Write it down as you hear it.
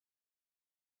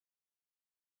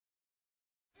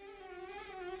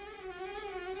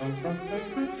The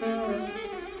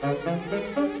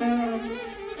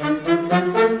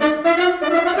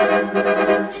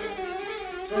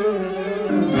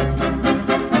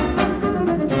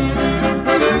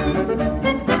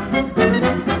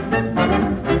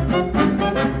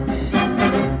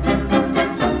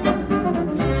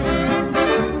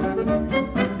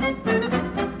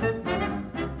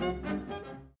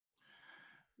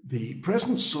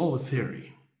present solar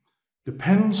theory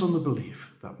depends on the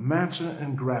belief that matter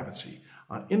and gravity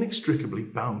are inextricably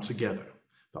bound together,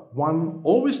 that one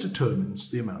always determines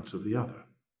the amount of the other.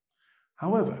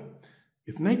 However,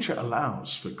 if nature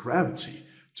allows for gravity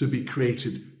to be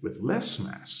created with less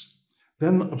mass,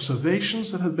 then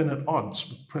observations that have been at odds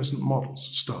with present models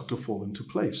start to fall into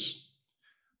place.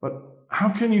 But how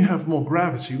can you have more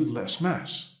gravity with less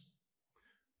mass?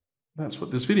 That's what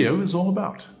this video is all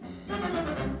about.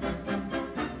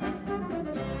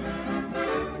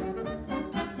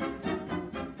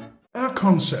 Our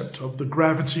concept of the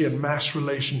gravity and mass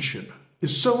relationship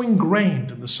is so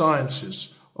ingrained in the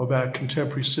sciences of our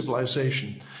contemporary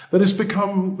civilization that it's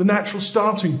become the natural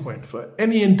starting point for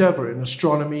any endeavor in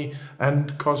astronomy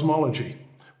and cosmology,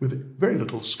 with very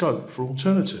little scope for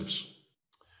alternatives.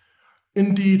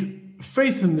 Indeed,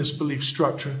 faith in this belief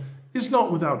structure is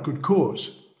not without good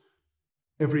cause.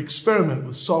 Every experiment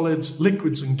with solids,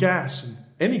 liquids, and gas, and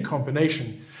any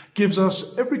combination, gives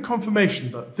us every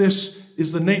confirmation that this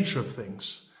is the nature of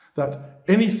things, that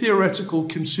any theoretical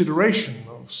consideration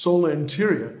of solar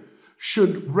interior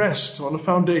should rest on a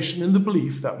foundation in the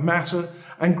belief that matter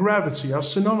and gravity are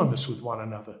synonymous with one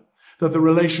another, that the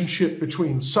relationship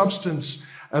between substance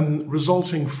and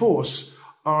resulting force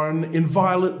are an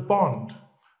inviolate bond,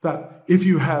 that if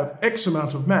you have X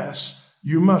amount of mass,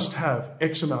 you must have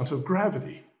X amount of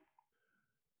gravity.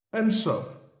 And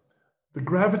so, the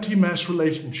gravity-mass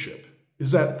relationship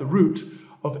is at the root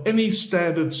of any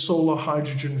standard solar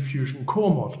hydrogen fusion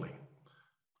core modeling.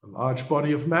 A large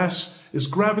body of mass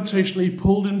is gravitationally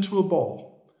pulled into a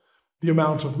ball. The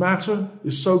amount of matter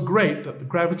is so great that the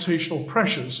gravitational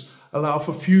pressures allow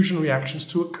for fusion reactions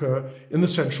to occur in the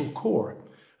central core,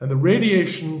 and the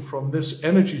radiation from this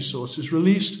energy source is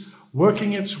released,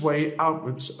 working its way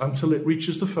outwards until it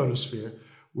reaches the photosphere,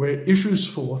 where it issues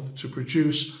forth to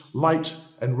produce light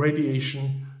and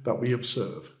radiation that we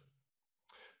observe.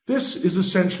 This is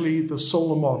essentially the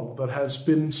solar model that has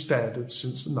been standard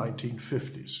since the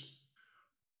 1950s.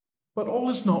 But all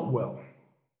is not well.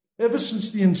 Ever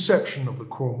since the inception of the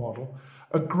core model,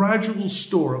 a gradual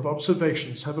store of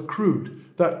observations have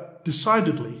accrued that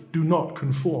decidedly do not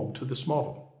conform to this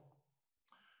model.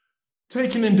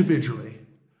 Taken individually,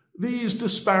 these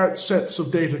disparate sets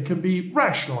of data can be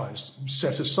rationalized,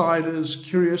 set aside as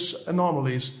curious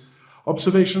anomalies,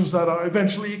 observations that are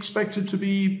eventually expected to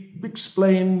be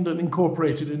explained and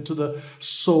incorporated into the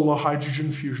solar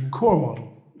hydrogen fusion core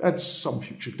model at some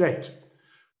future date.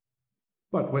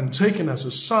 But when taken as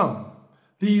a sum,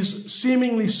 these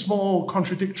seemingly small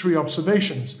contradictory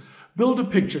observations build a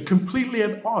picture completely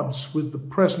at odds with the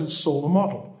present solar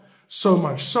model, so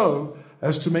much so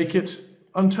as to make it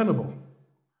untenable.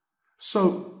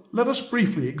 So let us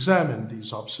briefly examine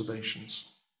these observations.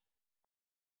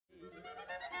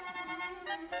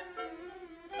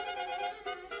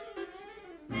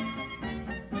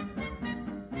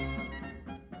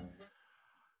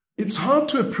 It's hard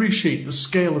to appreciate the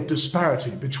scale of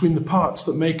disparity between the parts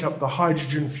that make up the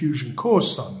hydrogen fusion core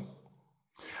sun.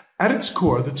 At its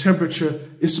core, the temperature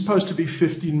is supposed to be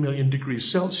 15 million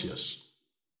degrees Celsius.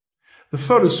 The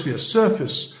photosphere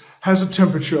surface has a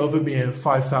temperature of a mere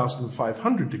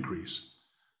 5,500 degrees.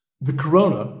 The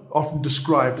corona, often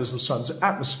described as the sun's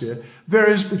atmosphere,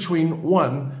 varies between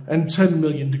 1 and 10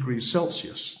 million degrees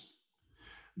Celsius.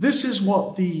 This is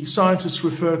what the scientists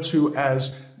refer to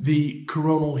as the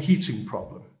coronal heating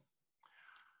problem.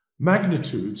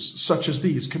 Magnitudes such as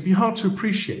these can be hard to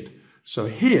appreciate, so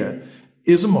here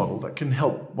is a model that can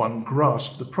help one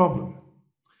grasp the problem.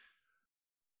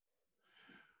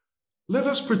 Let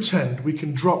us pretend we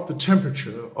can drop the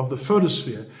temperature of the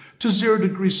photosphere to 0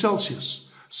 degrees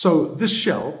Celsius, so this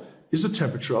shell is the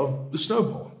temperature of the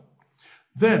snowball.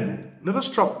 Then let us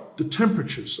drop the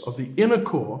temperatures of the inner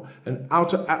core and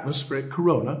outer atmospheric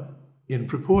corona in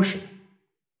proportion.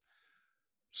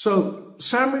 So,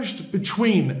 sandwiched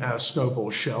between our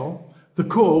snowball shell, the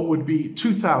core would be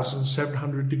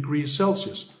 2,700 degrees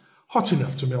Celsius, hot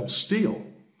enough to melt steel,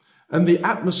 and the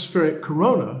atmospheric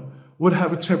corona would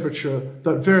have a temperature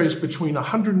that varies between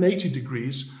 180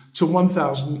 degrees to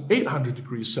 1,800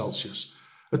 degrees Celsius,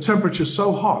 a temperature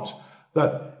so hot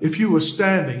that if you were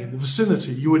standing in the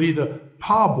vicinity, you would either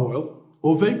parboil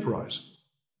or vaporize.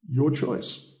 Your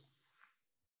choice.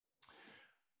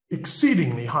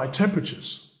 exceedingly high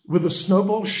temperatures, with a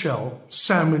snowball shell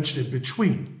sandwiched in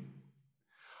between.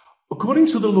 According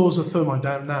to the laws of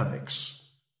thermodynamics,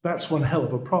 that's one hell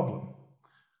of a problem.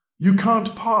 You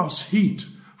can't pass heat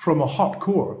from a hot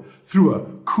core through a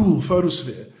cool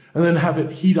photosphere and then have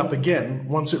it heat up again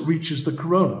once it reaches the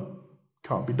corona.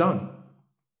 Can't be done.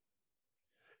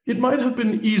 It might have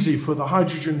been easy for the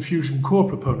hydrogen fusion core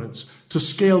proponents to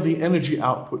scale the energy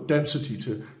output density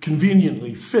to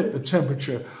conveniently fit the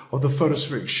temperature of the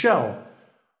photospheric shell,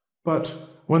 but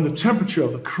when the temperature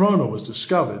of the corona was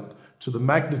discovered to the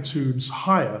magnitudes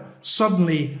higher,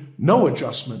 suddenly no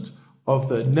adjustment of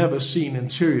the never-seen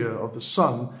interior of the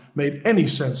Sun made any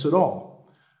sense at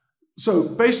all. So,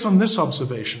 based on this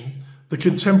observation, the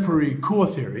contemporary core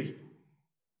theory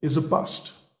is a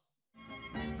bust.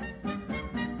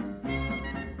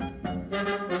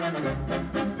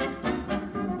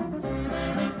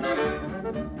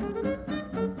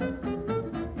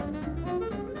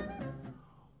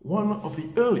 One of the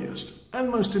earliest and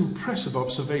most impressive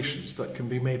observations that can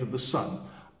be made of the Sun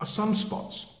are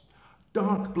sunspots,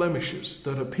 dark blemishes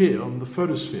that appear on the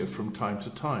photosphere from time to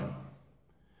time.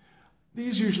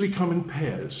 These usually come in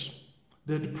pairs.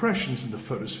 They're depressions in the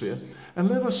photosphere and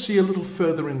let us see a little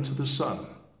further into the Sun.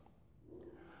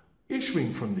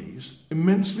 Issuing from these,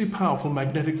 immensely powerful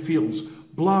magnetic fields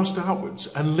blast outwards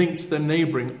and link to their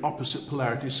neighboring opposite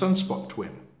polarity sunspot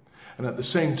twin. And at the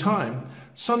same time,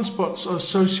 sunspots are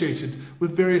associated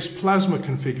with various plasma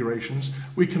configurations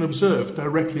we can observe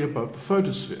directly above the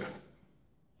photosphere.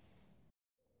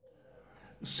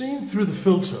 Seen through the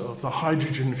filter of the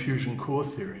hydrogen fusion core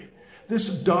theory,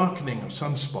 this darkening of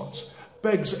sunspots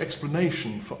begs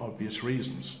explanation for obvious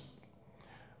reasons.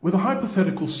 With a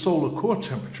hypothetical solar core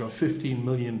temperature of 15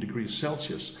 million degrees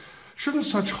Celsius, shouldn't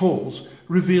such holes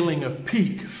revealing a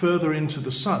peak further into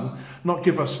the Sun not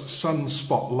give us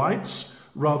sunspot lights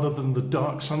rather than the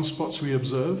dark sunspots we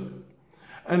observe?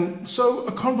 And so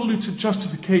a convoluted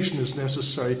justification is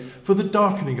necessary for the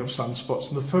darkening of sunspots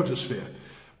in the photosphere,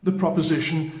 the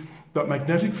proposition that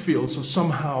magnetic fields are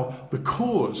somehow the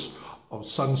cause of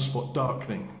sunspot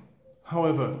darkening.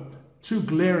 However, two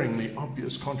glaringly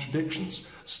obvious contradictions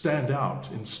stand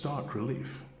out in stark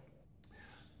relief.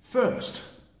 First,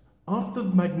 after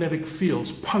the magnetic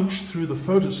fields punch through the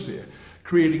photosphere,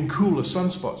 creating cooler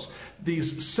sunspots,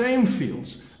 these same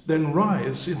fields then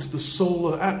rise into the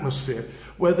solar atmosphere,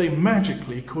 where they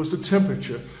magically cause the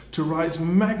temperature to rise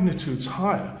magnitudes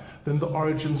higher than the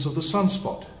origins of the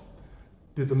sunspot.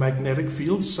 Did the magnetic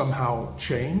fields somehow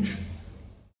change?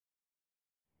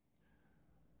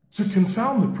 To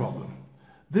confound the problem,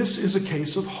 this is a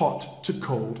case of hot to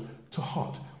cold to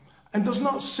hot, and does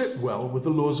not sit well with the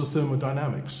laws of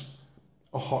thermodynamics.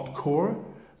 A hot core,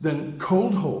 then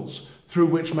cold holes through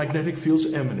which magnetic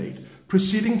fields emanate,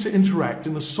 proceeding to interact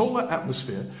in the solar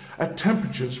atmosphere at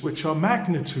temperatures which are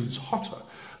magnitudes hotter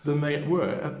than they were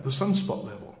at the sunspot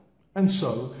level. And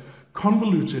so,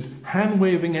 convoluted,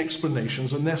 hand-waving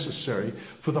explanations are necessary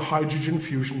for the hydrogen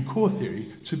fusion core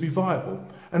theory to be viable,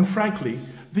 and frankly,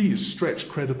 these stretch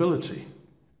credibility.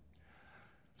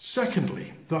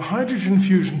 Secondly, the hydrogen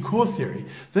fusion core theory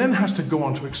then has to go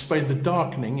on to explain the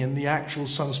darkening in the actual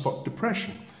sunspot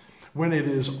depression, when it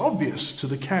is obvious to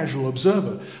the casual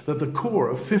observer that the core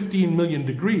of 15 million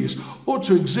degrees ought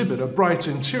to exhibit a bright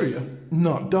interior,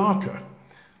 not darker.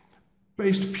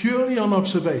 Based purely on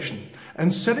observation,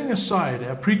 and setting aside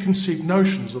our preconceived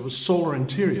notions of a solar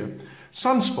interior,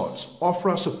 sunspots offer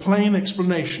us a plain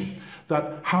explanation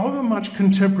that, however much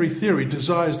contemporary theory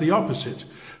desires the opposite,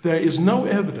 there is no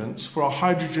evidence for a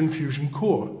hydrogen fusion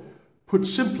core. Put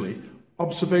simply,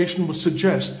 observation would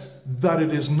suggest that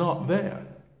it is not there.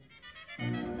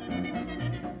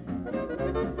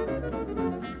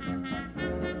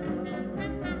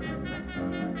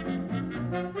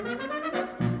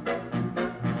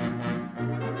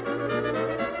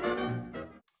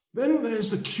 Then there's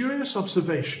the curious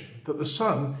observation that the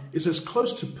Sun is as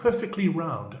close to perfectly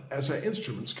round as our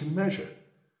instruments can measure.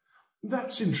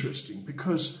 That's interesting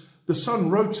because the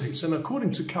Sun rotates, and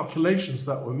according to calculations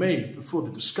that were made before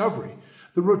the discovery,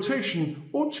 the rotation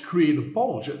ought to create a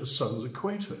bulge at the Sun's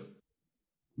equator.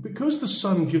 Because the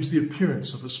Sun gives the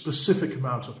appearance of a specific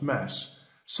amount of mass,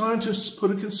 scientists put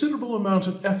a considerable amount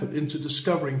of effort into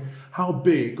discovering how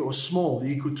big or small the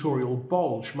equatorial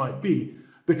bulge might be,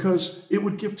 because it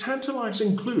would give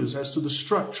tantalizing clues as to the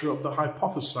structure of the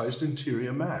hypothesized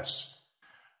interior mass.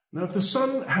 Now, if the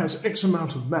Sun has X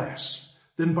amount of mass,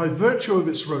 then by virtue of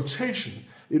its rotation,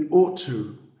 it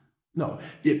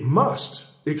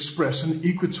must express an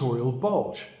equatorial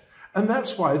bulge. And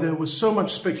that's why there was so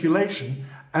much speculation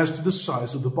as to the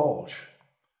size of the bulge.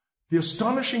 The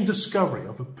astonishing discovery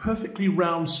of a perfectly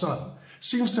round sun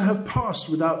seems to have passed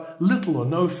without little or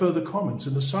no further comment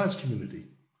in the science community.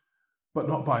 But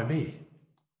not by me.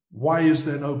 Why is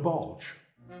there no bulge?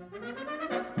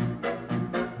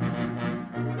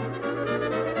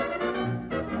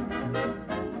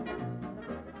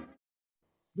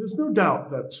 There's no doubt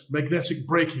that magnetic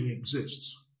braking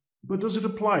exists, but does it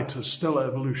apply to stellar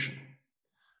evolution?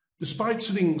 Despite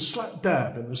sitting slap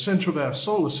dab in the center of our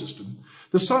solar system,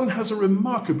 the Sun has a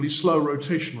remarkably slow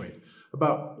rotation rate,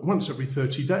 about once every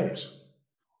 30 days.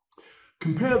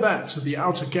 Compare that to the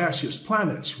outer gaseous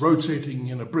planets rotating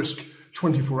in a brisk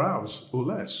 24 hours or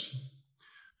less.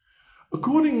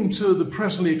 According to the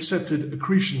presently accepted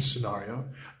accretion scenario,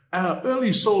 our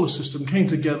early solar system came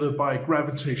together by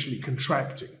gravitationally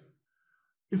contracting.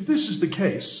 If this is the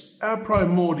case, our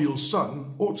primordial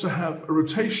Sun ought to have a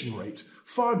rotation rate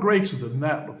far greater than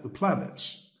that of the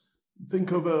planets.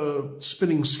 Think of a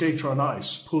spinning skater on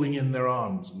ice pulling in their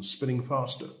arms and spinning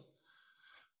faster.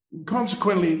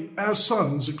 Consequently, our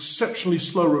Sun's exceptionally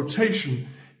slow rotation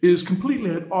is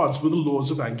completely at odds with the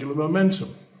laws of angular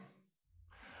momentum.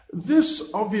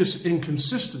 This obvious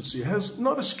inconsistency has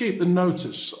not escaped the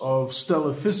notice of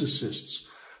stellar physicists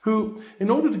who,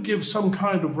 in order to give some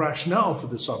kind of rationale for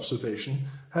this observation,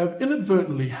 have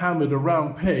inadvertently hammered a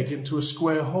round peg into a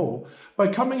square hole by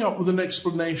coming up with an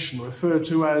explanation referred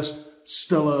to as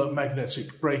stellar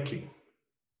magnetic braking.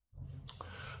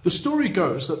 The story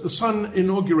goes that the Sun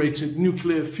inaugurated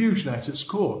nuclear fusion at its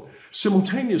core,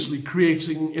 simultaneously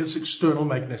creating its external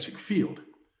magnetic field.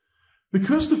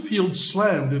 Because the field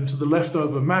slammed into the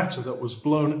leftover matter that was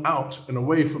blown out and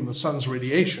away from the Sun's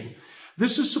radiation,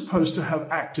 this is supposed to have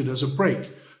acted as a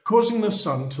brake, causing the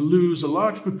Sun to lose a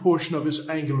large proportion of its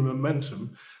angular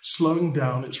momentum, slowing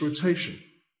down its rotation.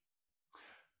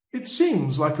 It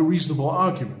seems like a reasonable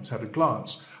argument at a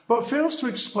glance, but fails to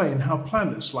explain how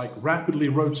planets like rapidly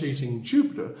rotating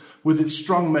Jupiter, with its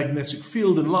strong magnetic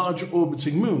field and large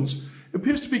orbiting moons,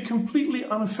 appears to be completely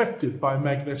unaffected by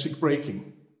magnetic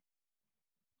braking.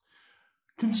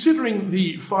 Considering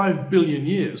the 5 billion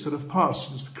years that have passed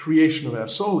since the creation of our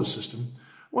solar system,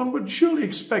 one would surely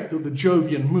expect that the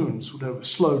Jovian moons would have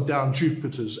slowed down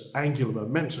Jupiter's angular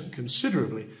momentum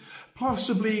considerably,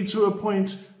 possibly to a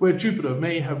point where Jupiter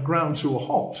may have ground to a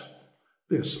halt.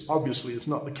 This obviously is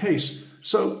not the case,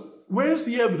 so where's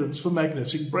the evidence for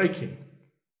magnetic braking?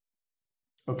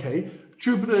 Okay,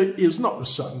 Jupiter is not the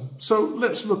Sun, so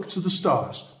let's look to the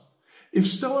stars. If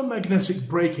stellar magnetic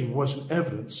braking wasn't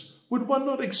evidence, would one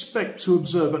not expect to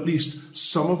observe at least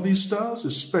some of these stars,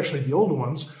 especially the older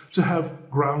ones, to have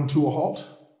ground to a halt?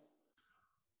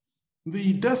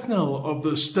 The death knell of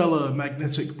the stellar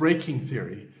magnetic braking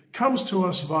theory comes to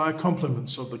us via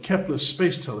compliments of the Kepler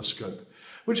Space Telescope,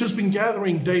 which has been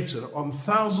gathering data on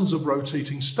thousands of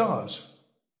rotating stars.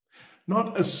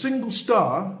 Not a single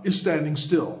star is standing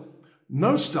still.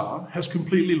 No star has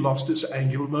completely lost its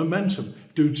angular momentum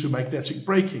due to magnetic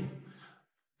braking.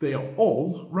 They are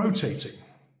all rotating.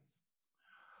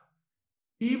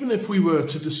 Even if we were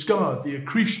to discard the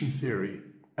accretion theory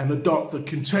and adopt the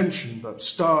contention that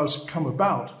stars come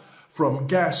about from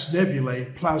gas nebulae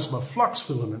plasma flux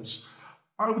filaments,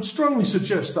 I would strongly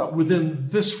suggest that within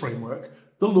this framework,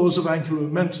 the laws of angular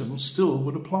momentum still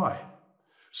would apply.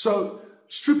 So,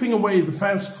 stripping away the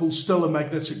fanciful stellar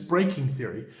magnetic braking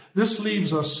theory, this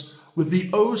leaves us with the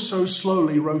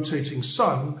oh-so-slowly rotating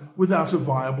Sun without a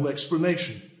viable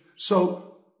explanation.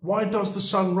 So, why does the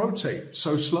Sun rotate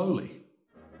so slowly?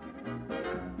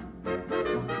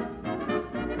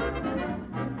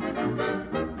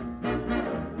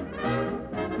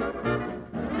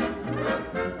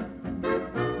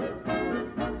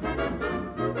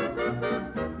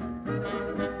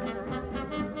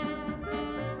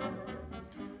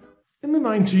 In the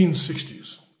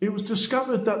 1960s, it was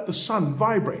discovered that the Sun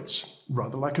vibrates,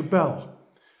 rather like a bell.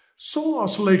 Solar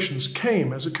oscillations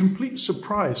came as a complete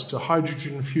surprise to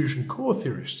hydrogen fusion core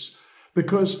theorists,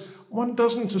 because one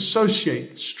doesn't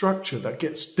associate structure that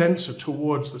gets denser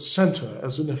towards the center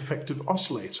as an effective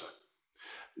oscillator.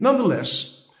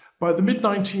 Nonetheless, by the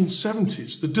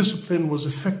mid-1970s, the discipline was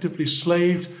effectively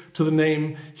slaved to the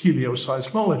name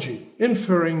helioseismology,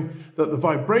 inferring that the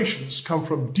vibrations come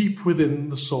from deep within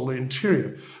the solar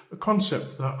interior, a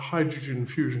concept that hydrogen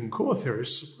fusion core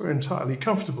theorists were entirely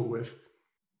comfortable with.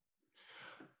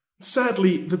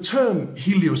 Sadly, the term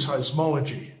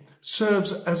helioseismology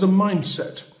serves as a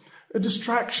mindset, a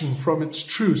distraction from its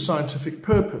true scientific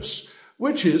purpose,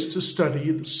 which is to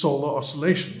study the solar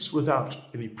oscillations without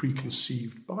any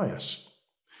preconceived bias.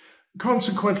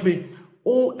 Consequently,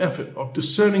 all effort of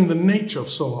discerning the nature of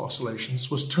solar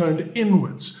oscillations was turned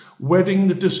inwards, wedding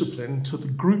the discipline to the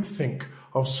groupthink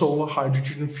of solar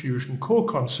hydrogen fusion core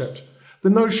concept, the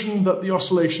notion that the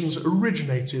oscillations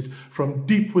originated from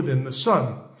deep within the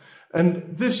Sun.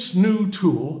 And this new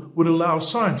tool would allow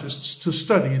scientists to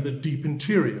study the deep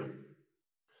interior.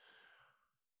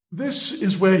 This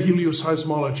is where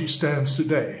helioseismology stands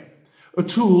today, a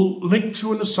tool linked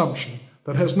to an assumption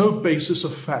that has no basis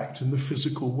of fact in the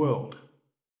physical world.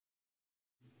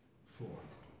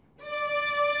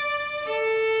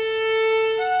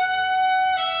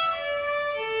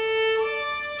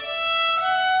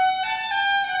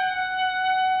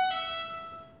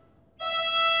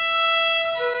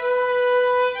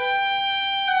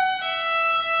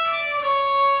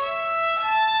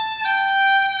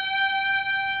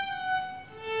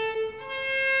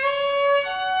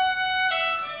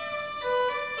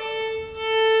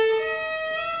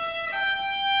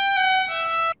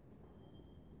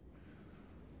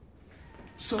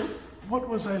 So, what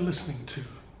was I listening to?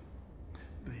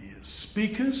 The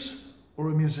speakers or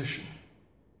a musician?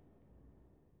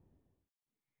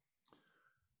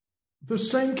 The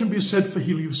same can be said for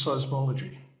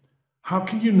helioseismology. How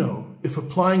can you know if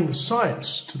applying the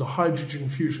science to the hydrogen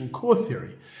fusion core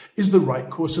theory is the right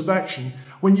course of action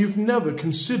when you've never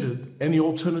considered any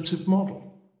alternative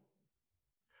model?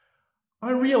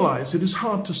 I realize it is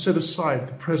hard to set aside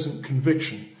the present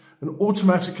conviction, an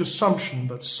automatic assumption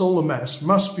that solar mass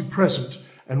must be present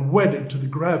and wedded to the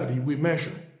gravity we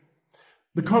measure.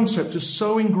 The concept is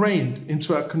so ingrained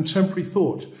into our contemporary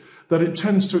thought that it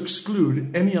tends to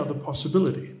exclude any other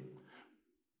possibility.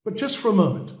 But just for a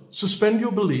moment, suspend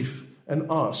your belief and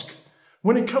ask,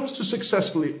 when it comes to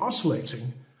successfully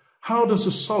oscillating, how does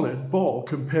a solid ball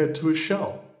compare to a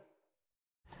shell?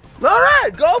 All right,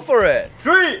 go for it.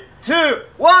 3, 2,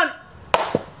 1.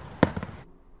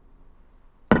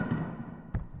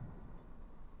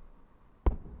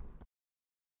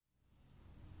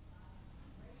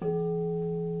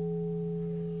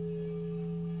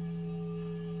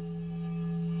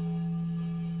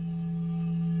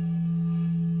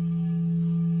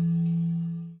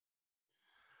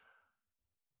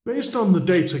 Based on the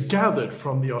data gathered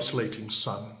from the oscillating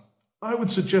sun, I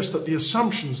would suggest that the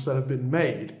assumptions that have been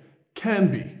made can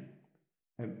be,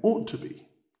 and ought to be,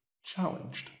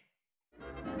 challenged.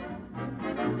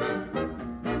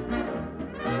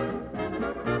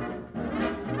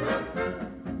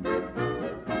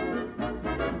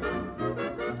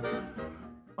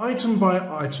 Item by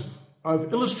item,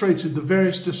 I've illustrated the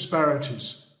various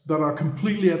disparities that are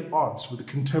completely at odds with the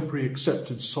contemporary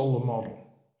accepted solar model.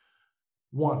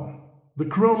 1. The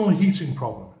coronal heating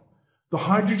problem. The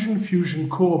hydrogen fusion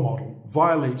core model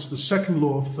violates the second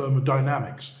law of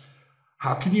thermodynamics.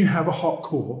 How can you have a hot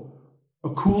core, a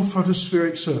cool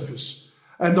photospheric surface,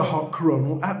 and a hot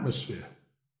coronal atmosphere?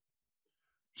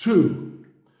 2.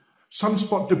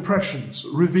 Sunspot depressions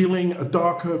revealing a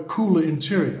darker, cooler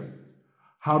interior.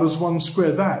 How does one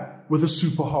square that with a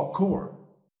super hot core?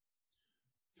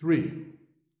 3.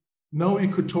 No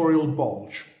equatorial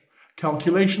bulge.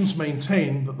 Calculations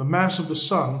maintain that the mass of the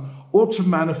Sun ought to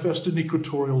manifest an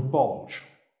equatorial bulge.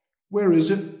 Where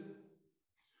is it?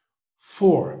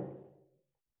 4.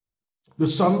 The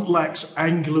Sun lacks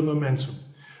angular momentum.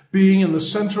 Being in the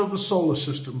center of the solar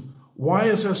system, why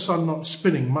is our Sun not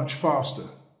spinning much faster?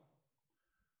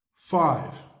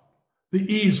 5.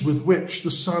 The ease with which the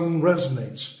Sun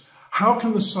resonates. How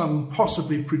can the Sun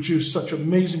possibly produce such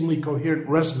amazingly coherent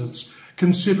resonance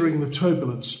considering the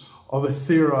turbulence of a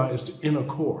theorized inner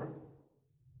core?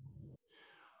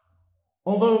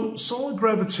 Although solar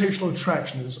gravitational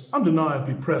attraction is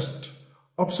undeniably present,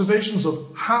 observations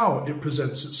of how it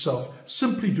presents itself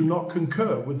simply do not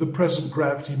concur with the present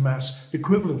gravity mass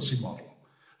equivalency model.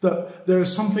 That there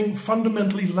is something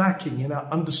fundamentally lacking in our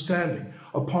understanding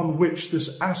upon which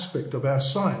this aspect of our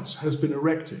science has been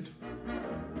erected.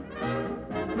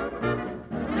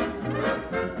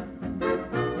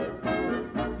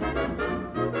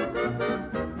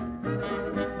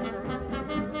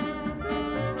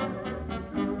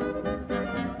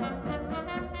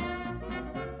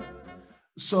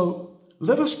 So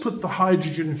let us put the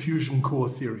hydrogen fusion core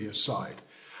theory aside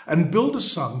and build a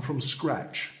sun from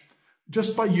scratch,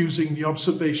 just by using the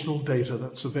observational data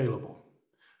that's available.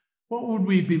 What would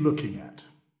we be looking at?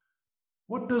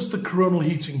 What does the coronal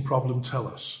heating problem tell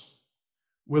us?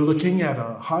 We're looking at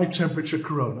a high temperature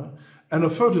corona and a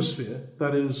photosphere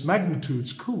that is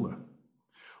magnitudes cooler.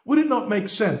 Would it not make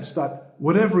sense that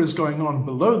whatever is going on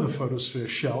below the photosphere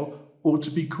shell ought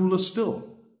to be cooler still?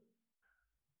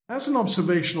 As an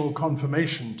observational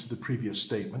confirmation to the previous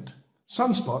statement,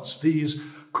 Sunspots, these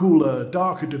cooler,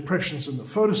 darker depressions in the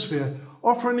photosphere,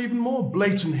 offer an even more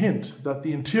blatant hint that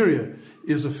the interior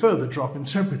is a further drop in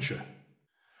temperature.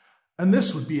 And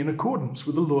this would be in accordance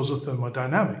with the laws of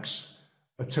thermodynamics,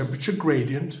 a temperature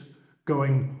gradient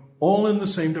going all in the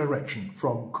same direction,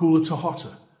 from cooler to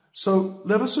hotter. So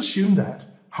let us assume that,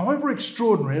 however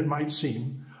extraordinary it might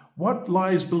seem, what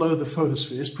lies below the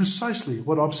photosphere is precisely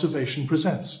what observation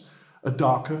presents, a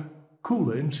darker,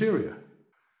 cooler interior.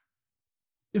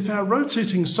 If our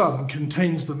rotating sun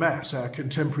contains the mass our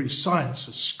contemporary science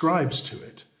ascribes to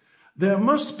it, there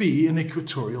must be an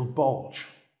equatorial bulge.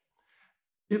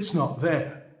 It's not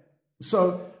there.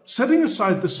 So, setting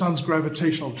aside the sun's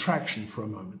gravitational attraction for a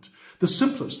moment, the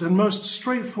simplest and most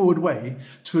straightforward way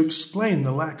to explain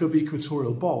the lack of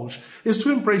equatorial bulge is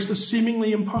to embrace the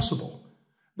seemingly impossible,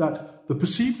 that the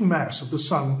perceived mass of the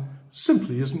sun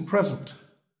simply isn't present.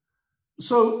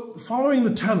 So, following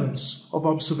the tenets of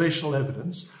observational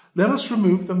evidence, let us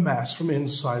remove the mass from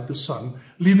inside the sun,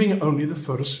 leaving only the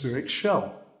photospheric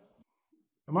shell.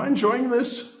 Am I enjoying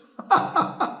this?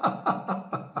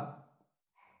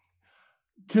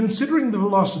 Considering the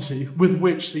velocity with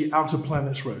which the outer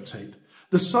planets rotate,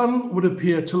 the sun would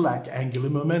appear to lack angular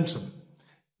momentum.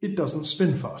 It doesn't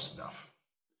spin fast enough.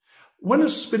 When a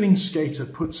spinning skater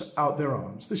puts out their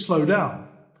arms, they slow down.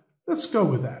 Let's go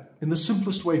with that in the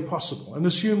simplest way possible and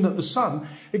assume that the sun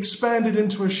expanded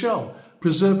into a shell,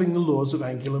 preserving the laws of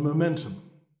angular momentum.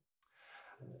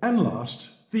 And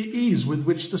last, the ease with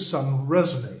which the sun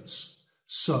resonates.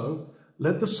 So,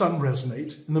 let the sun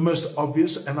resonate in the most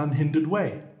obvious and unhindered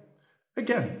way.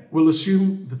 Again, we'll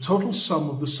assume the total sum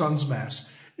of the sun's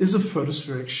mass is a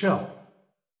photospheric shell.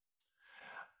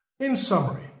 In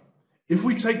summary, if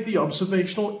we take the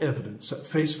observational evidence at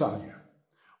face value,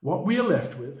 what we are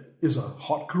left with is a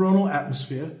hot coronal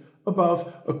atmosphere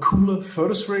above a cooler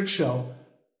photospheric shell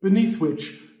beneath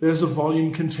which there's a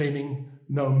volume containing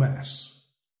no mass.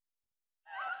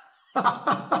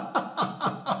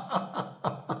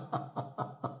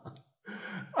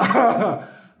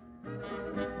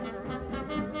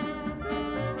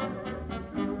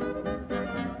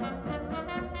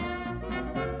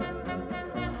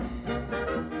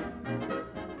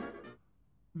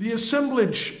 The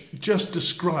assemblage just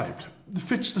described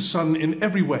fits the sun in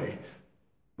every way,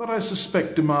 but I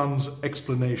suspect demands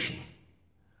explanation.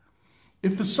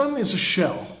 If the sun is a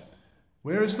shell,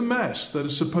 where is the mass that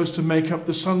is supposed to make up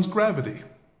the sun's gravity?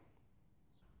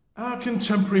 Our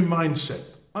contemporary mindset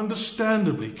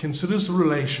understandably considers the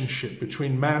relationship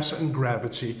between mass and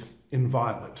gravity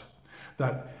inviolate,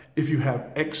 that if you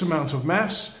have X amount of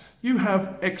mass, you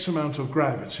have X amount of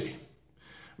gravity.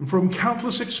 And from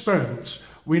countless experiments,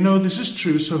 we know this is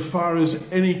true so far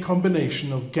as any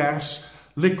combination of gas,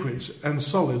 liquids, and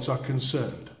solids are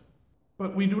concerned.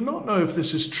 But we do not know if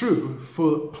this is true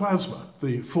for plasma,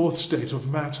 the fourth state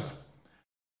of matter.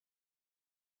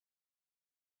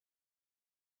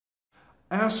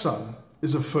 Our sun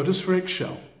is a photospheric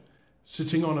shell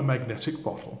sitting on a magnetic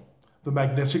bottle. The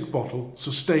magnetic bottle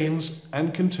sustains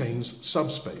and contains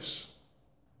subspace.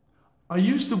 I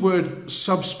use the word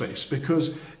subspace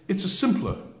because it's a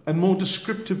simpler and more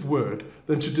descriptive word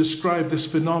than to describe this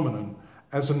phenomenon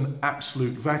as an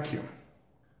absolute vacuum.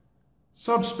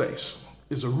 Subspace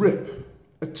is a rip,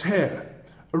 a tear,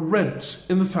 a rent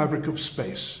in the fabric of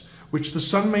space, which the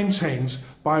sun maintains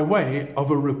by way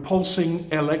of a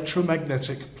repulsing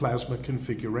electromagnetic plasma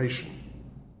configuration.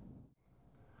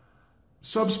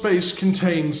 Subspace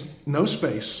contains no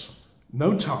space,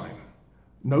 no time,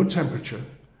 no temperature,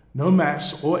 no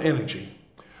mass or energy,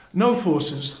 no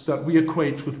forces that we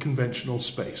equate with conventional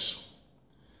space.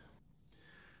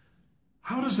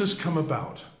 How does this come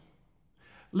about?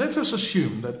 Let us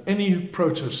assume that any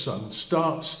protosun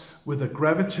starts with a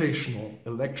gravitational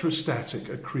electrostatic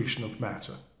accretion of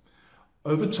matter.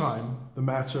 Over time, the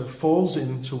matter falls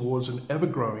in towards an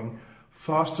ever-growing,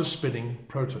 faster-spinning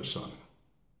protosun.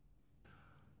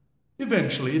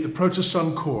 Eventually, the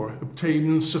protosun core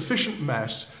obtains sufficient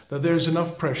mass that there is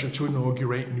enough pressure to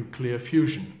inaugurate nuclear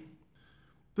fusion.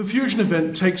 The fusion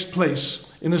event takes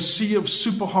place in a sea of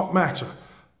superhot matter,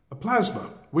 a plasma,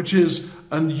 which is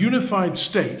a unified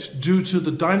state due to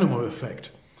the dynamo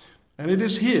effect, and it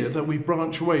is here that we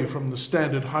branch away from the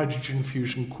standard hydrogen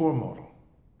fusion core model.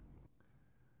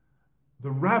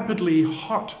 The rapidly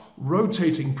hot,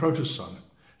 rotating protosun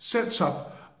sets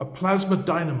up a plasma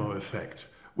dynamo effect,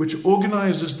 which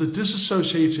organizes the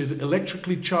dissociated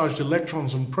electrically charged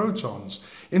electrons and protons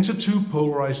into two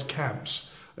polarized camps,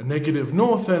 a negative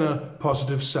north and a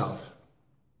positive south.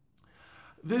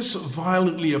 This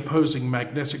violently opposing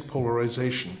magnetic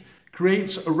polarization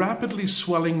creates a rapidly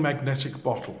swelling magnetic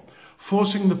bottle,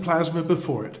 forcing the plasma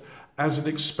before it as an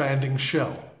expanding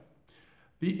shell.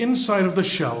 The inside of the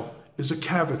shell is a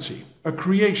cavity, a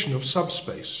creation of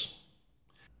subspace.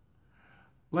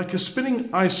 Like a spinning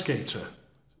ice skater,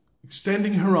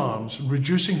 extending her arms and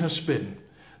reducing her spin,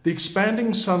 the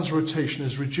expanding sun's rotation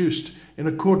is reduced in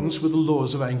accordance with the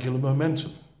laws of angular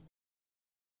momentum.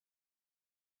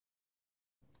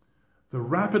 The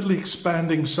rapidly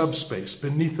expanding subspace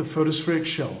beneath the photospheric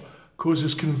shell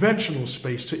causes conventional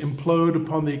space to implode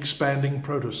upon the expanding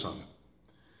protosun.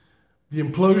 The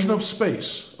implosion of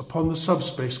space upon the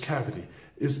subspace cavity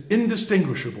is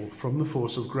indistinguishable from the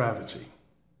force of gravity.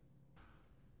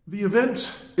 The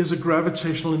event is a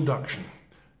gravitational induction,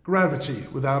 gravity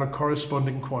without a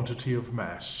corresponding quantity of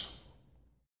mass.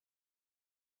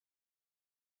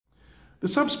 The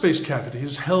subspace cavity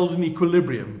is held in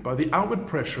equilibrium by the outward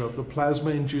pressure of the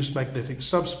plasma-induced magnetic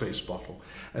subspace bottle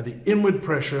and the inward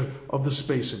pressure of the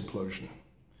space implosion.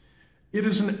 It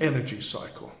is an energy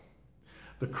cycle.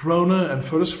 The corona and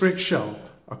photospheric shell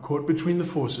are caught between the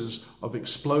forces of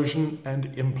explosion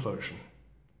and implosion.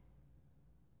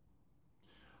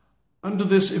 Under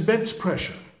this immense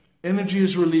pressure, energy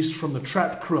is released from the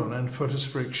trapped corona and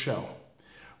photospheric shell,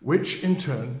 which in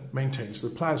turn maintains the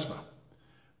plasma,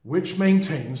 which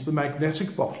maintains the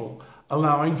magnetic bottle,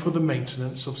 allowing for the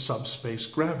maintenance of subspace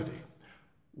gravity,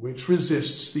 which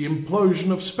resists the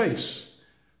implosion of space,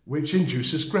 which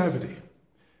induces gravity.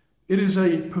 It is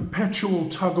a perpetual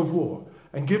tug of war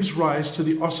and gives rise to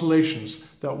the oscillations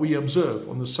that we observe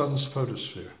on the sun's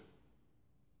photosphere.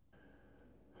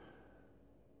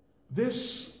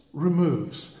 This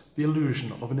removes the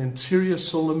illusion of an interior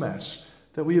solar mass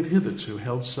that we have hitherto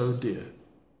held so dear.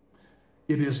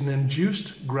 It is an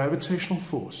induced gravitational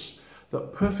force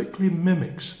that perfectly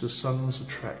mimics the sun's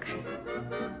attraction.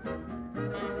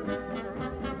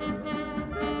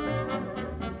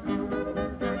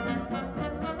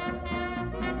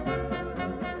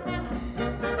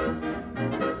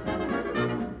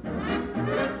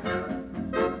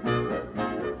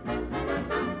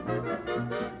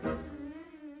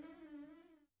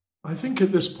 I think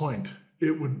at this point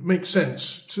it would make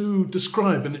sense to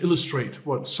describe and illustrate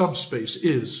what subspace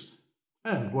is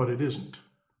and what it isn't.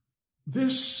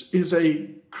 This is a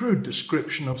crude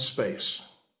description of space.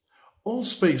 All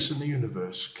space in the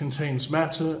universe contains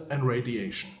matter and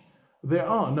radiation. There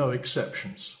are no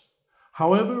exceptions.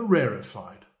 However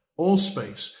rarefied, all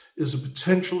space is a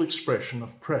potential expression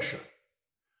of pressure.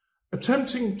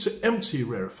 Attempting to empty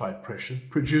rarefied pressure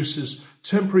produces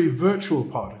temporary virtual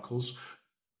particles,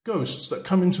 ghosts that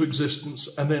come into existence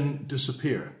and then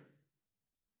disappear.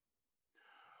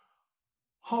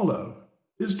 Hollow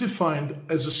is defined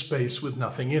as a space with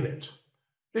nothing in it,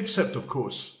 except, of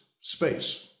course,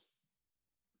 space.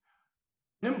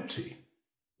 Empty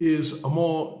is a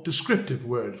more descriptive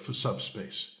word for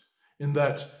subspace, in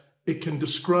that it can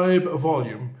describe a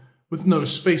volume with no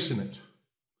space in it.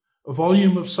 A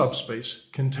volume of subspace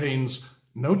contains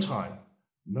no time,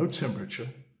 no temperature,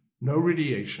 no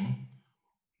radiation,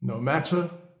 no matter,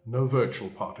 no virtual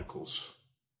particles.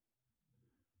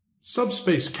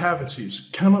 Subspace cavities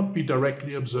cannot be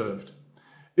directly observed.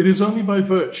 It is only by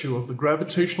virtue of the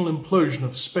gravitational implosion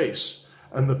of space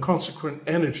and the consequent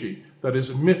energy that is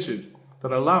emitted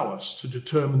that allow us to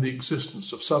determine the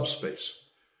existence of subspace.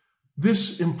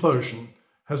 This implosion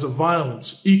has a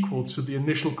violence equal to the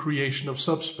initial creation of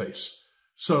subspace.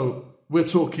 So we're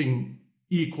talking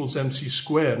E equals mc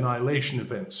squared annihilation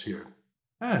events here.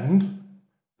 And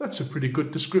that's a pretty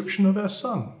good description of our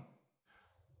sun.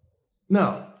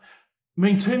 Now,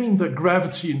 maintaining that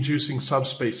gravity-inducing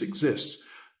subspace exists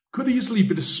could easily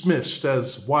be dismissed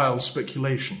as wild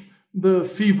speculation, the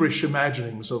feverish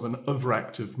imaginings of an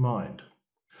overactive mind.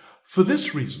 For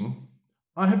this reason,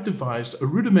 I have devised a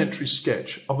rudimentary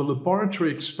sketch of a laboratory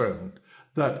experiment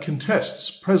that contests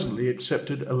presently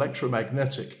accepted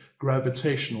electromagnetic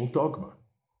gravitational dogma.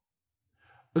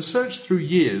 A search through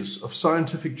years of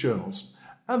scientific journals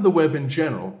and the web in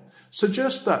general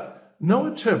suggests that no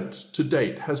attempt to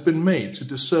date has been made to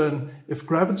discern if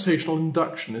gravitational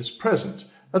induction is present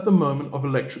at the moment of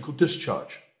electrical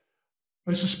discharge.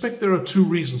 I suspect there are two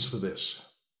reasons for this.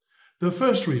 The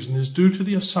first reason is due to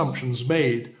the assumptions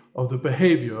made of the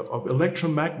behavior of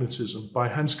electromagnetism by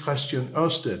Hans Christian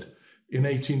Ørsted in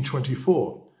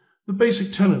 1824, the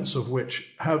basic tenets of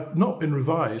which have not been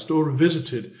revised or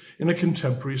revisited in a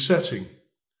contemporary setting.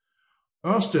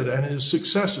 Ørsted and his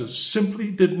successors simply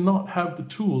did not have the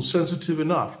tools sensitive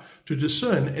enough to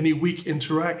discern any weak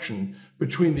interaction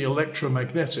between the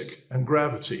electromagnetic and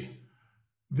gravity.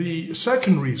 The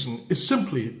second reason is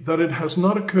simply that it has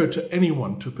not occurred to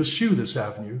anyone to pursue this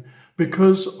avenue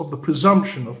because of the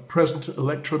presumption of present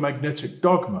electromagnetic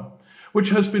dogma, which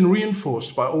has been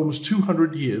reinforced by almost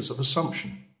 200 years of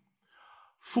assumption.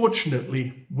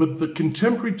 Fortunately, with the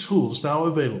contemporary tools now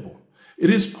available, it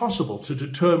is possible to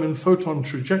determine photon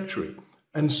trajectory,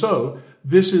 and so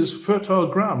this is fertile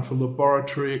ground for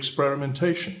laboratory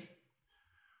experimentation.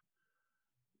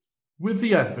 With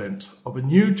the advent of a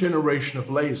new generation of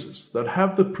lasers that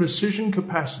have the precision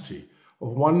capacity of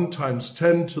 1 ×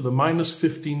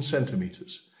 10⁻15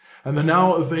 centimeters, and the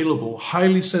now available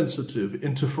highly sensitive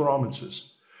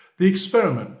interferometers, the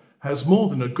experiment has more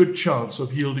than a good chance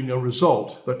of yielding a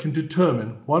result that can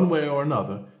determine one way or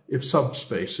another if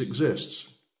subspace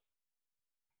exists.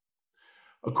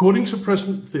 According to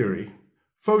present theory,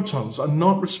 photons are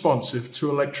not responsive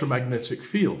to electromagnetic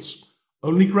fields.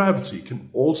 Only gravity can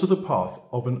alter the path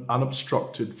of an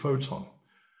unobstructed photon.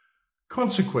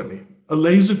 Consequently, a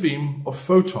laser beam of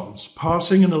photons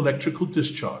passing an electrical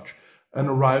discharge and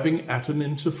arriving at an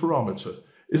interferometer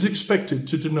is expected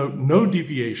to denote no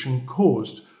deviation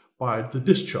caused by the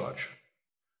discharge.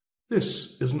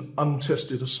 This is an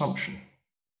untested assumption.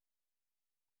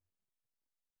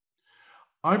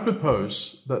 I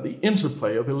propose that the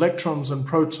interplay of electrons and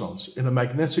protons in a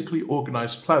magnetically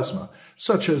organized plasma,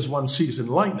 such as one sees in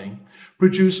lightning,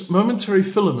 produce momentary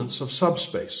filaments of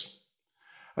subspace.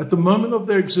 At the moment of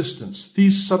their existence,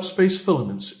 these subspace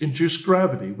filaments induce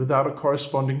gravity without a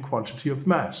corresponding quantity of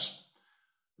mass.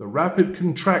 The rapid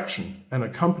contraction and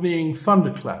accompanying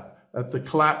thunderclap at the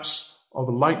collapse of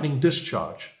a lightning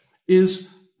discharge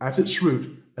is, at its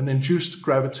root, an induced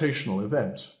gravitational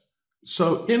event.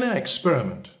 So, in our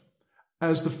experiment,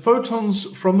 as the photons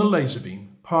from the laser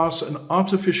beam pass an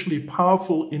artificially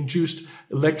powerful induced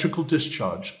electrical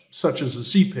discharge, such as a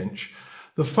Z-pinch,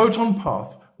 the photon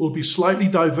path will be slightly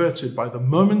diverted by the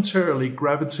momentarily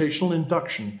gravitational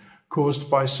induction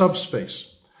caused by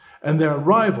subspace, and their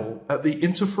arrival at the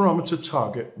interferometer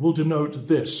target will denote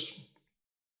this.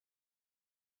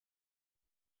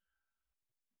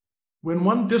 When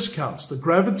one discounts the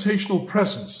gravitational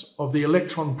presence of the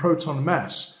electron-proton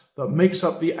mass that makes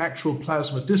up the actual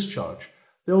plasma discharge,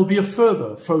 there will be a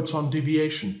further photon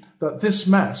deviation that this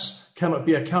mass cannot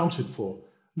be accounted for,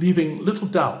 leaving little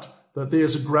doubt that there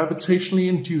is a gravitationally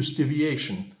induced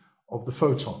deviation of the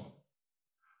photon.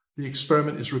 The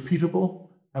experiment is repeatable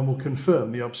and will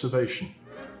confirm the observation.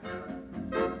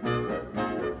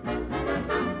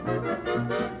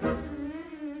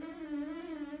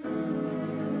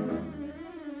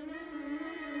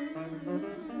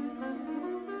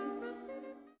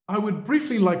 I would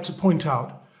briefly like to point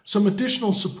out some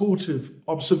additional supportive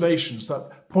observations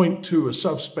that point to a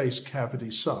subspace cavity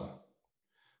sun.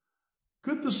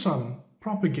 Could the sun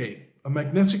propagate a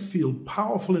magnetic field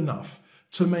powerful enough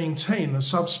to maintain a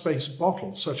subspace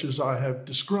bottle such as I have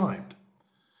described?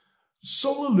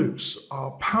 Solar loops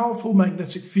are powerful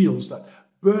magnetic fields that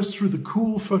burst through the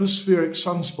cool photospheric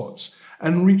sunspots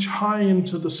and reach high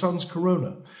into the sun's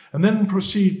corona, and then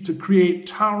proceed to create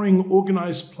towering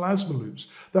organized plasma loops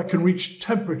that can reach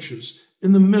temperatures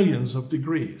in the millions of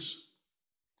degrees.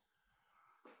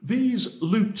 These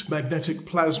looped magnetic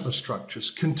plasma structures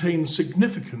contain a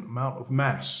significant amount of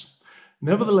mass.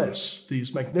 Nevertheless,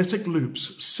 these magnetic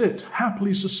loops sit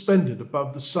happily suspended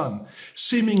above the sun,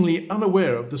 seemingly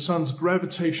unaware of the sun's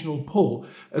gravitational pull,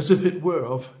 as if it were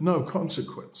of no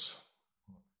consequence.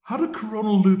 How do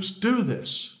coronal loops do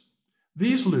this?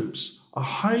 These loops are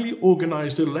highly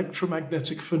organized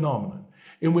electromagnetic phenomena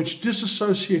in which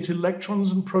dissociated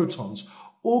electrons and protons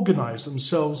organize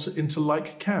themselves into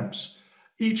like camps,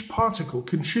 each particle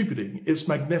contributing its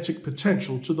magnetic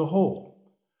potential to the whole.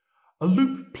 A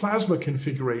loop plasma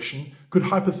configuration could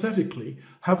hypothetically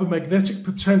have a magnetic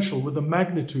potential with a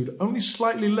magnitude only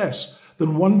slightly less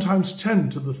than 1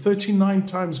 × 10⁻39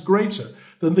 times greater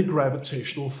than the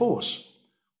gravitational force.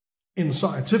 In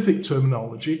scientific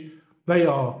terminology, they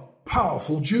are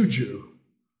powerful juju.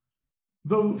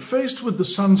 Though faced with the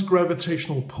sun's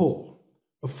gravitational pull,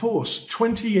 a force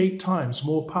 28 times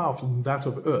more powerful than that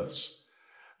of Earth's,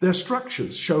 their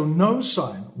structures show no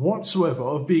sign whatsoever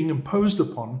of being imposed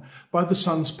upon by the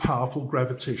sun's powerful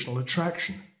gravitational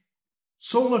attraction.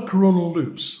 Solar coronal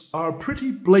loops are a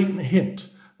pretty blatant hint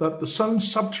that the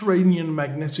sun's subterranean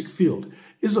magnetic field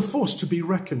is a force to be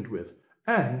reckoned with,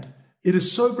 and it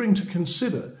is sobering to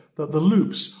consider that the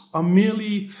loops are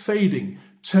merely fading,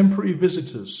 temporary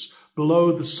visitors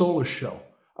below the solar shell,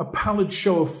 a pallid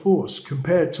show of force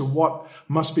compared to what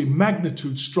must be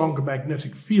magnitude-stronger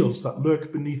magnetic fields that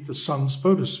lurk beneath the sun's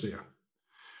photosphere.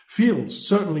 Fields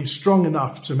certainly strong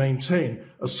enough to maintain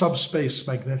a subspace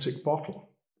magnetic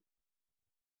bottle.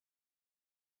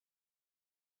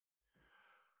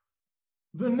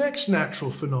 The next natural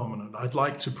phenomenon I'd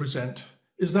like to present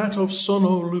is that of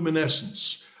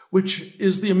sonoluminescence, which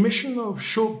is the emission of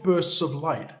short bursts of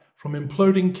light from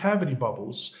imploding cavity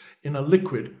bubbles in a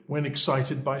liquid when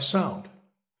excited by sound.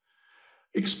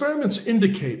 Experiments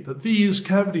indicate that these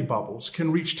cavity bubbles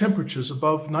can reach temperatures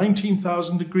above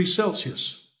 19,000 degrees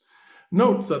Celsius.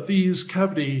 Note that these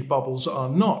cavity bubbles are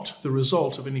not the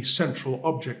result of any central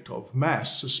object of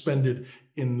mass suspended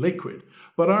in liquid,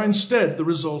 but are instead the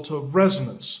result of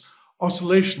resonance,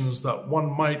 oscillations that one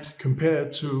might compare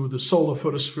to the solar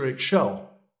photospheric shell.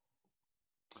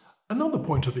 Another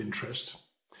point of interest: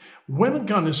 when a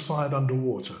gun is fired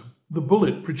underwater, the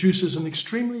bullet produces an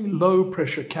extremely low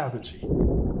pressure cavity.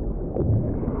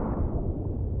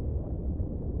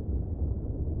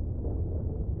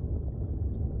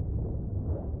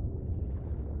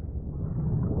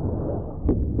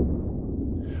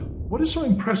 What is so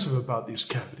impressive about these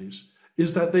cavities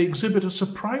is that they exhibit a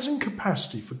surprising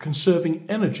capacity for conserving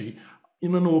energy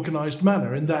in an organized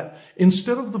manner, in that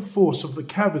instead of the force of the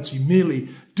cavity merely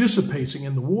dissipating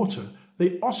in the water,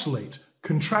 they oscillate,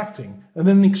 contracting, and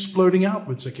then exploding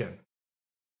outwards again.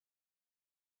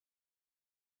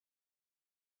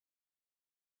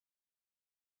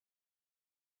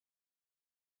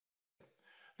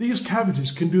 These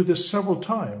cavities can do this several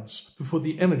times before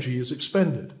the energy is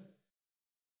expended.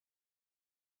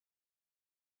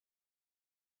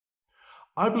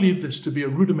 I believe this to be a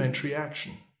rudimentary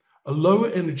action, a lower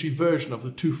energy version of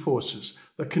the two forces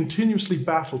that continuously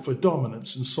battle for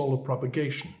dominance in solar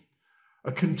propagation,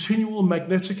 a continual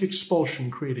magnetic expulsion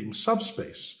creating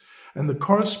subspace, and the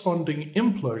corresponding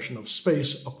implosion of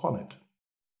space upon it.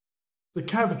 The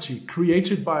cavity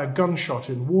created by a gunshot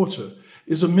in water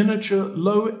is a miniature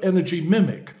low-energy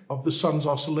mimic of the sun's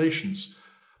oscillations,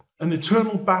 an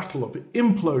eternal battle of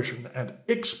implosion and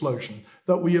explosion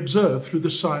that we observe through the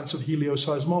science of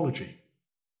helioseismology.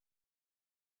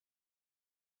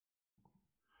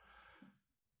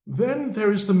 Then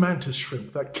there is the mantis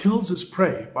shrimp that kills its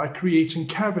prey by creating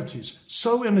cavities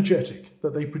so energetic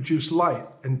that they produce light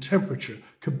and temperature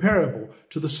comparable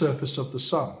to the surface of the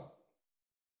sun.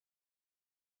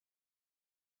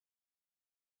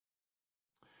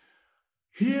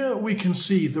 Here we can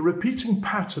see the repeating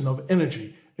pattern of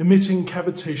energy emitting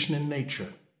cavitation in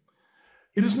nature.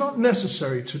 It is not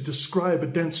necessary to describe a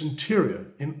dense interior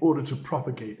in order to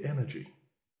propagate energy.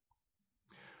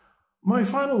 My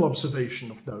final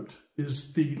observation of note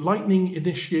is the lightning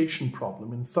initiation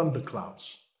problem in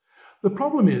thunderclouds. The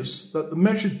problem is that the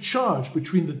measured charge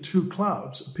between the two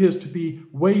clouds appears to be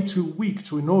way too weak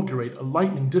to inaugurate a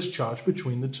lightning discharge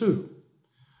between the two.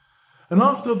 And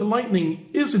after the lightning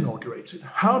is inaugurated,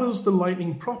 how does the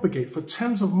lightning propagate for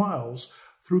tens of miles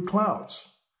through clouds?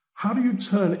 How do you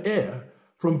turn air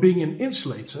from being an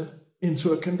insulator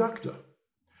into a conductor?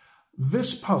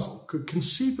 This puzzle could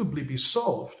conceivably be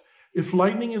solved if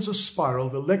lightning is a spiral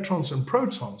of electrons and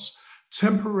protons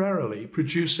temporarily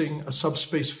producing a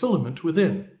subspace filament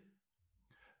within.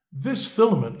 This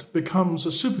filament becomes a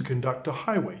superconductor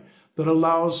highway that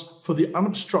allows for the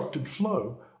unobstructed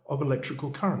flow of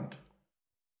electrical current.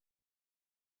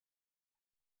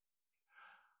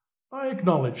 I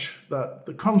acknowledge that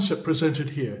the concept presented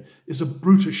here is a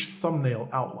brutish thumbnail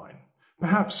outline,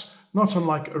 perhaps not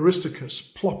unlike Aristarchus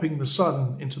plopping the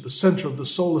sun into the center of the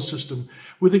solar system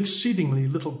with exceedingly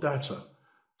little data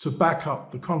to back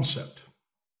up the concept.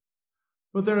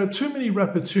 But there are too many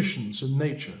repetitions in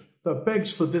nature that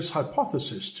begs for this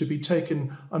hypothesis to be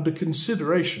taken under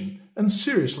consideration and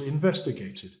seriously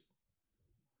investigated.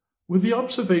 With the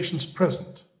observations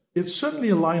present, it certainly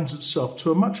aligns itself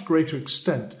to a much greater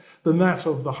extent than that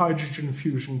of the hydrogen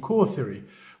fusion core theory,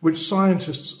 which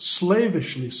scientists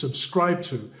slavishly subscribe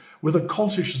to with a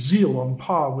cultish zeal on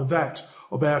par with that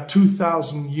of our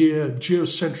 2,000-year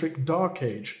geocentric dark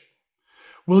age.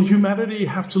 Will humanity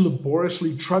have to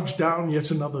laboriously trudge down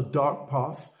yet another dark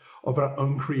path of our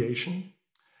own creation?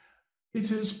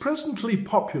 It is presently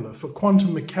popular for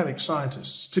quantum mechanics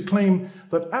scientists to claim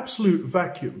that absolute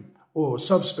vacuum or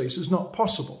subspace is not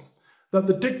possible, that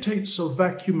the dictates of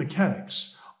vacuum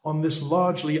mechanics on this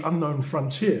largely unknown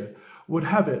frontier would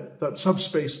have it that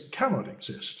subspace cannot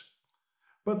exist.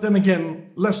 But then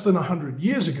again, less than 100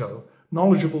 years ago,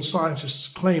 knowledgeable scientists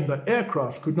claimed that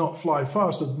aircraft could not fly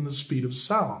faster than the speed of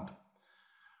sound.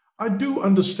 I do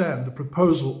understand the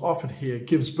proposal offered here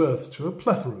gives birth to a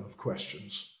plethora of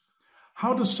questions.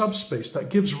 How does subspace that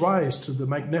gives rise to the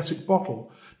magnetic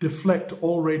bottle deflect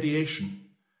all radiation?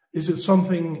 Is it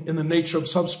something in the nature of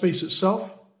subspace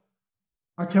itself?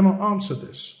 I cannot answer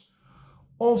this.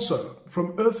 Also,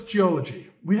 from Earth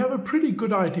geology, we have a pretty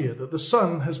good idea that the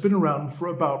Sun has been around for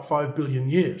about 5 billion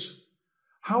years.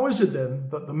 How is it then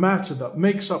that the matter that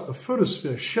makes up the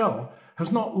photosphere shell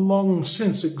has not long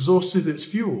since exhausted its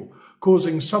fuel,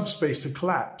 causing subspace to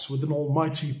collapse with an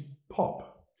almighty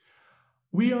pop?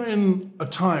 We are in a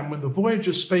time when the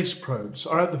Voyager space probes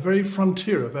are at the very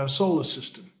frontier of our solar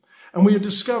system, and we are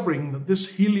discovering that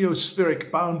this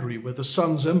heliospheric boundary where the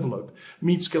sun's envelope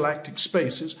meets galactic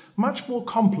space is much more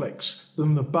complex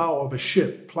than the bow of a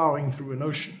ship ploughing through an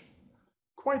ocean.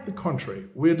 Quite the contrary,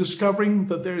 we are discovering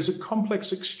that there is a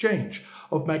complex exchange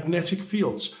of magnetic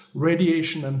fields,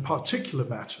 radiation and particulate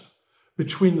matter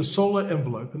between the solar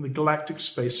envelope and the galactic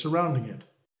space surrounding it.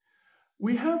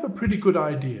 We have a pretty good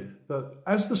idea that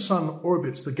as the sun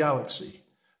orbits the galaxy,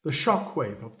 the shock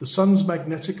wave of the sun's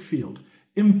magnetic field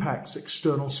impacts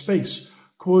external space,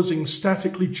 causing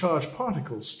statically charged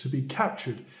particles to be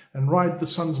captured and ride the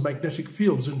sun's magnetic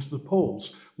fields into the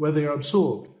poles, where they are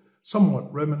absorbed,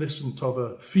 somewhat reminiscent of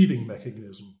a feeding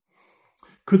mechanism.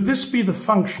 Could this be the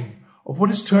function of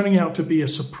what is turning out to be a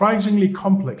surprisingly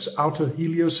complex outer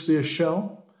heliosphere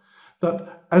shell?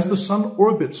 That as the sun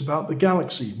orbits about the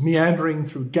galaxy, meandering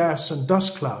through gas and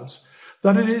dust clouds,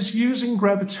 that it is using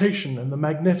gravitation and the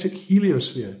magnetic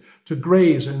heliosphere to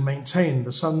graze and maintain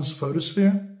the sun's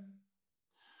photosphere?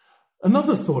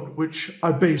 Another thought which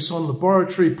I base on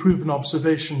laboratory-proven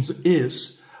observations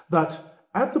is that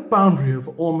at the boundary of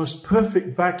almost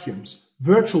perfect vacuums,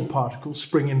 virtual particles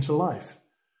spring into life.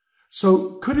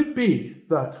 So could it be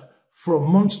that for a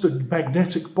monster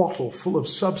magnetic bottle full of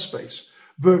subspace,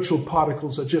 virtual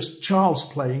particles are just child's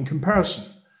play in comparison?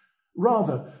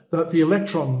 Rather, that the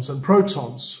electrons and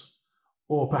protons,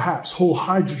 or perhaps whole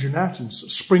hydrogen atoms,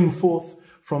 spring forth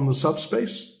from the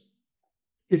subspace?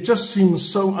 It just seems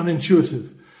so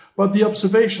unintuitive, but the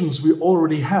observations we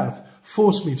already have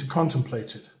force me to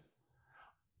contemplate it.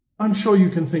 I'm sure you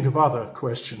can think of other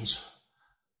questions,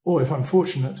 or if I'm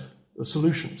fortunate, the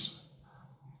solutions.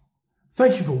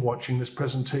 Thank you for watching this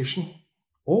presentation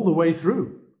all the way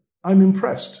through. I'm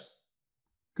impressed.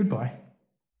 Goodbye.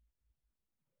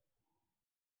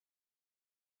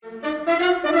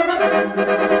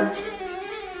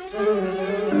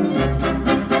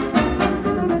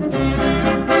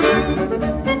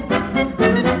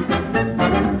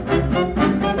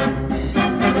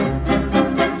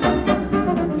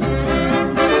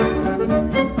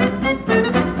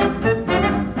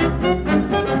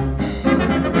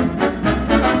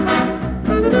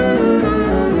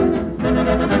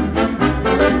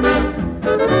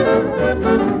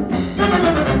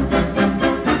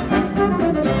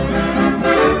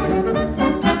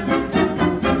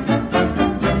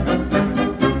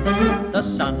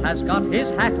 His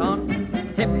hat on,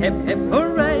 hip, hip, hip,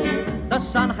 hooray! The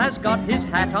sun has got his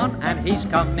hat on and he's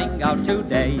coming out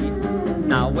today.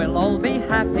 Now we'll all be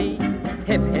happy,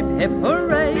 hip, hip, hip,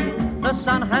 hooray! The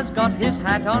sun has got his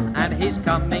hat on and he's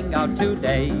coming out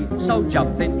today. So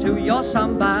jump into your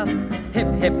sunbath, hip,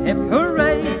 hip, hip,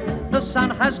 hooray! The sun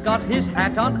has got his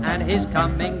hat on and he's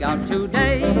coming out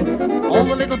today. All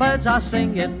the little birds are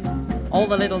singing, all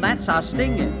the little gnats are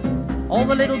stinging, all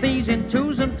the little bees in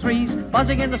twos and threes,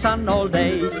 buzzing in the sun all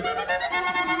day.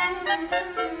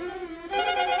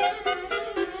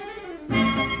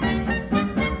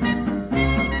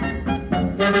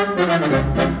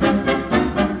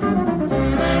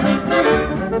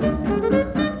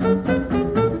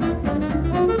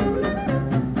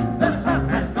 The sun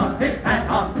has got his hat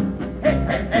on, hip,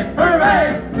 hip, hip,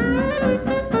 hooray!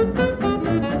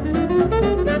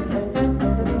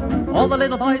 All the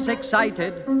little boys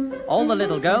excited, all the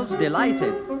little girls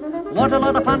delighted. What a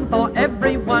lot of fun for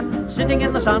everyone, sitting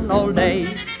in the sun all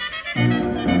day.